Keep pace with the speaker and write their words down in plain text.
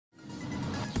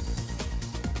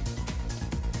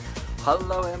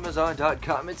Hello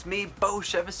Amazon.com, it's me, Beau.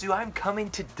 I'm coming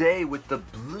today with the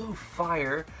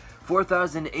BlueFire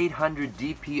 4800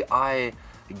 DPI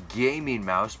gaming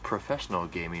mouse, professional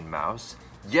gaming mouse.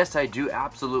 Yes, I do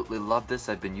absolutely love this.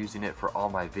 I've been using it for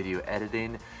all my video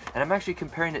editing, and I'm actually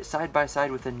comparing it side by side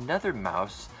with another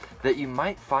mouse that you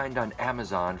might find on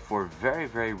Amazon for very,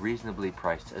 very reasonably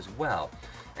priced as well.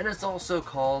 And it's also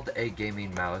called a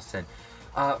gaming mouse, and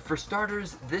for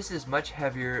starters, this is much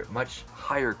heavier, much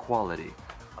higher quality.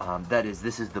 That is,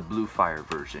 this is the BlueFire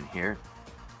version here.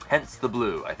 Hence the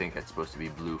blue. I think it's supposed to be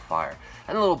BlueFire.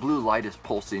 And a little blue light is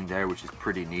pulsing there, which is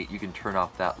pretty neat. You can turn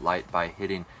off that light by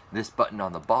hitting this button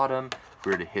on the bottom. If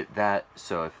we were to hit that,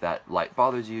 so if that light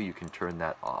bothers you, you can turn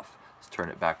that off. Let's turn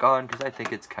it back on because I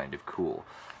think it's kind of cool.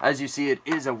 As you see, it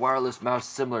is a wireless mouse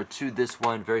similar to this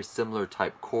one, very similar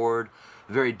type cord.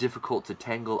 Very difficult to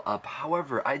tangle up.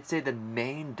 However, I'd say the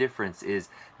main difference is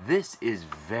this is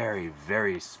very,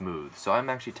 very smooth. So I'm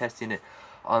actually testing it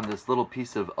on this little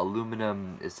piece of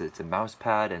aluminum. It's a mouse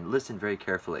pad, and listen very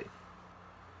carefully.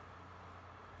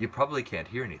 You probably can't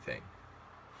hear anything.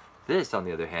 This, on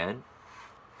the other hand,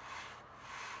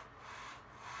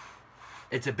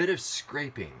 it's a bit of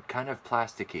scraping, kind of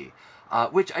plasticky,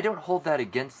 which I don't hold that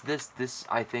against this. This,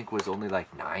 I think, was only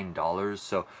like $9,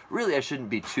 so really I shouldn't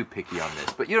be too picky on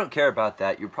this. But you don't care about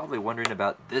that. You're probably wondering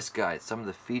about this guy, some of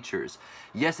the features.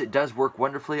 Yes, it does work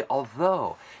wonderfully,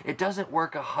 although it doesn't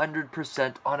work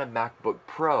 100% on a MacBook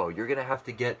Pro. You're going to have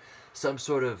to get some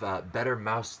sort of better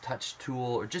mouse touch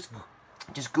tool, or just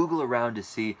Google around to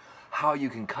see how you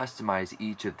can customize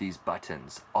each of these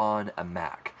buttons on a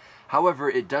Mac. However,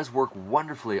 it does work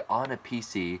wonderfully on a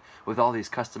PC with all these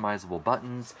customizable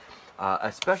buttons,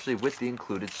 especially with the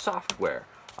included software.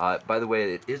 By the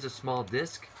way, it is a small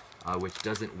disk, which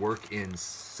doesn't work in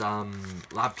some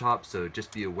laptops, so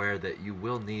just be aware that you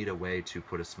will need a way to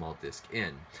put a small disk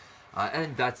in.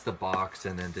 And that's the box,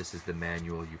 and then this is the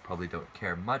manual. You probably don't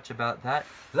care much about that.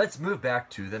 Let's move back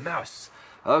to the mouse.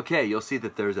 Okay, you'll see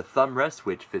that there's a thumb rest,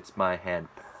 which fits my hand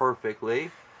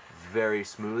perfectly. Very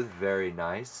smooth, very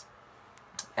nice.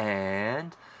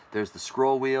 And there's the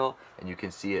scroll wheel, and you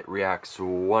can see it reacts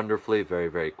wonderfully, very,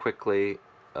 very quickly.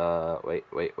 Wait.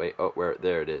 Oh,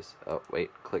 there it is. Oh,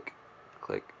 wait, click.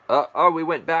 Oh, we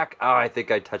went back. Oh, I think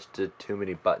I touched too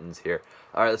many buttons here.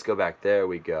 All right, let's go back. There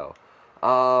we go.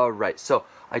 All right, so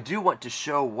I do want to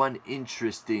show one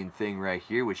interesting thing right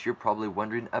here, which you're probably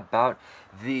wondering about,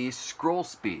 the scroll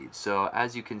speed. So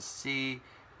as you can see,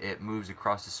 it moves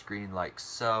across the screen like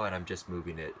so, and I'm just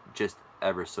moving it just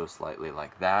ever so slightly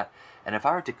like that. And if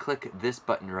I were to click this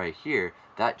button right here,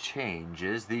 that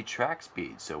changes the track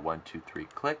speed. So 1, 2, 3,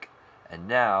 click. And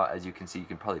now, as you can see, you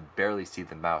can probably barely see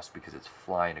the mouse because it's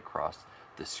flying across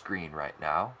the screen right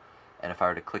now. And if I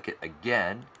were to click it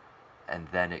again, and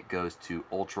then it goes to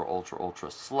ultra, ultra, ultra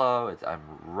slow, I'm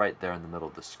right there in the middle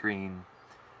of the screen.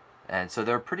 And so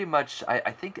they're pretty much,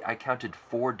 I think I counted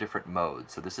 4 different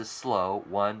modes. So this is slow,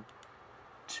 1,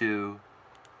 2,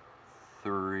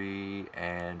 3,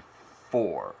 and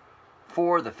 4.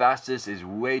 4, the fastest, is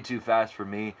way too fast for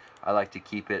me. I like to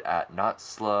keep it at not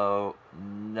slow,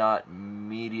 not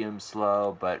medium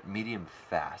slow, but medium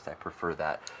fast. I prefer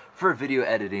that for video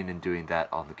editing and doing that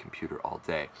on the computer all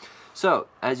day. So,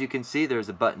 as you can see, there's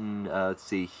a button, let's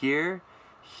see, here,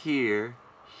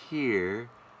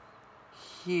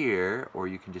 or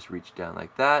you can just reach down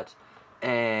like that,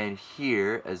 and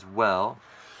here as well.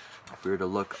 If we were to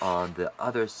look on the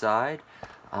other side,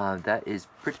 that is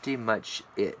pretty much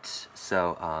it.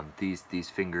 So these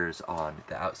fingers on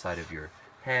the outside of your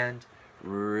hand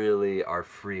really are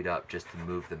freed up just to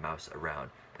move the mouse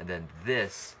around. And then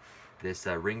this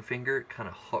ring finger kind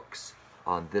of hooks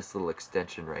on this little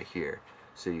extension right here.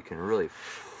 So you can really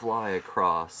fly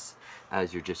across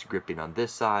as you're just gripping on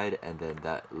this side, and then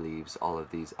that leaves all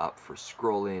of these up for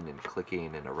scrolling and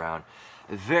clicking and around.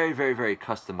 Very, very, very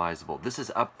customizable. This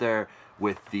is up there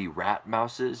with the rat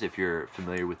mouses. If you're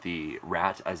familiar with the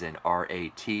rat as in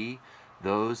R-A-T,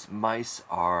 those mice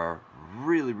are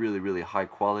really, really, really high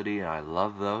quality, and I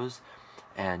love those.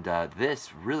 And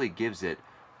this really gives it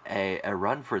a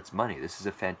run for its money. This is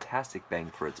a fantastic bang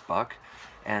for its buck,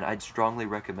 and I'd strongly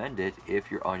recommend it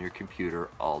if you're on your computer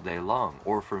all day long,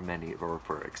 or for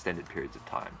extended periods of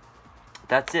time.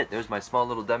 That's it. There's my small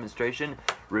little demonstration,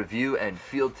 review, and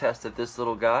field test of this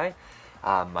little guy.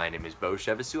 My name is Beau,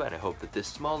 and I hope that this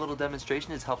small little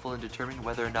demonstration is helpful in determining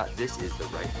whether or not this is the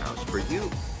right mouse for you.